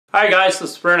Hi guys,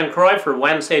 this is Vernon and Croy for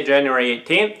Wednesday, January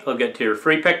 18th. I'll get to your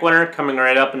free pick winner coming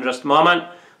right up in just a moment.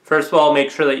 First of all, make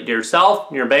sure that you do yourself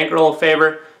and your bankroll a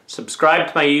favor. Subscribe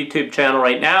to my YouTube channel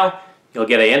right now. You'll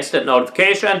get an instant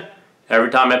notification every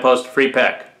time I post a free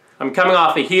pick. I'm coming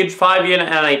off a huge 5-unit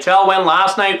NHL win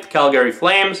last night with the Calgary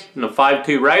Flames in a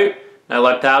 5-2 rout. I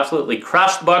look to absolutely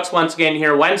crush the Bucks once again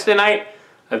here Wednesday night.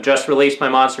 I've just released my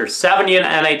monster 7-unit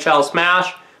NHL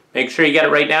smash. Make sure you get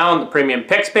it right now on the premium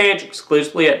picks page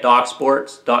exclusively at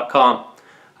DocSports.com.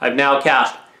 I've now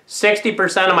cashed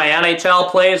 60% of my NHL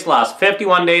plays the last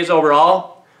 51 days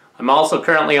overall. I'm also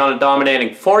currently on a dominating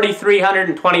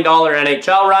 $4,320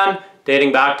 NHL run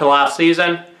dating back to last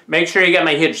season. Make sure you get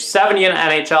my huge 7-unit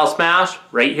NHL smash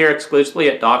right here exclusively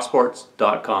at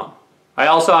DocSports.com. I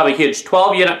also have a huge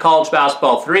 12-unit college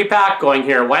basketball 3-pack going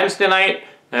here Wednesday night.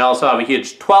 I also have a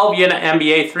huge 12-unit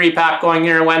NBA 3-pack going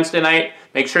here Wednesday night.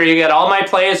 Make sure you get all my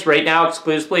plays right now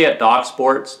exclusively at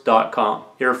DocSports.com.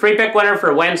 Your free pick winner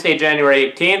for Wednesday,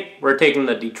 January 18th. We're taking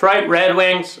the Detroit Red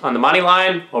Wings on the money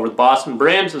line over the Boston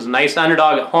Bruins as a nice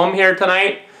underdog at home here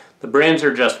tonight. The Bruins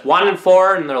are just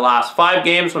 1-4 in their last 5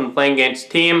 games when playing against a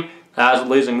team that has a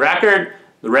losing record.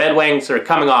 The Red Wings are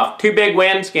coming off 2 big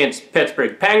wins against the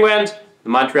Pittsburgh Penguins, the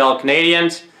Montreal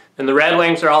Canadiens, and the Red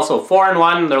Wings are also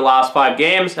 4-1 in their last 5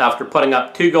 games after putting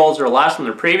up 2 goals or less in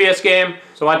their previous game.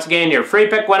 So once again, your free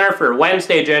pick winner for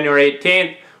Wednesday, January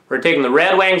 18th. We're taking the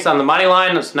Red Wings on the money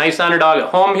line. It's a nice underdog at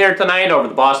home here tonight over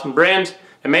the Boston Bruins.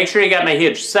 And make sure you get my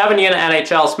huge 7-unit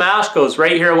NHL smash. Goes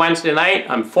right here Wednesday night.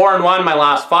 I'm 4-1 my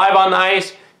last 5 on the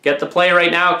ice. Get the play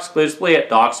right now exclusively at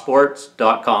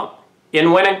DocSports.com.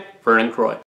 In winning, Vernon Croy.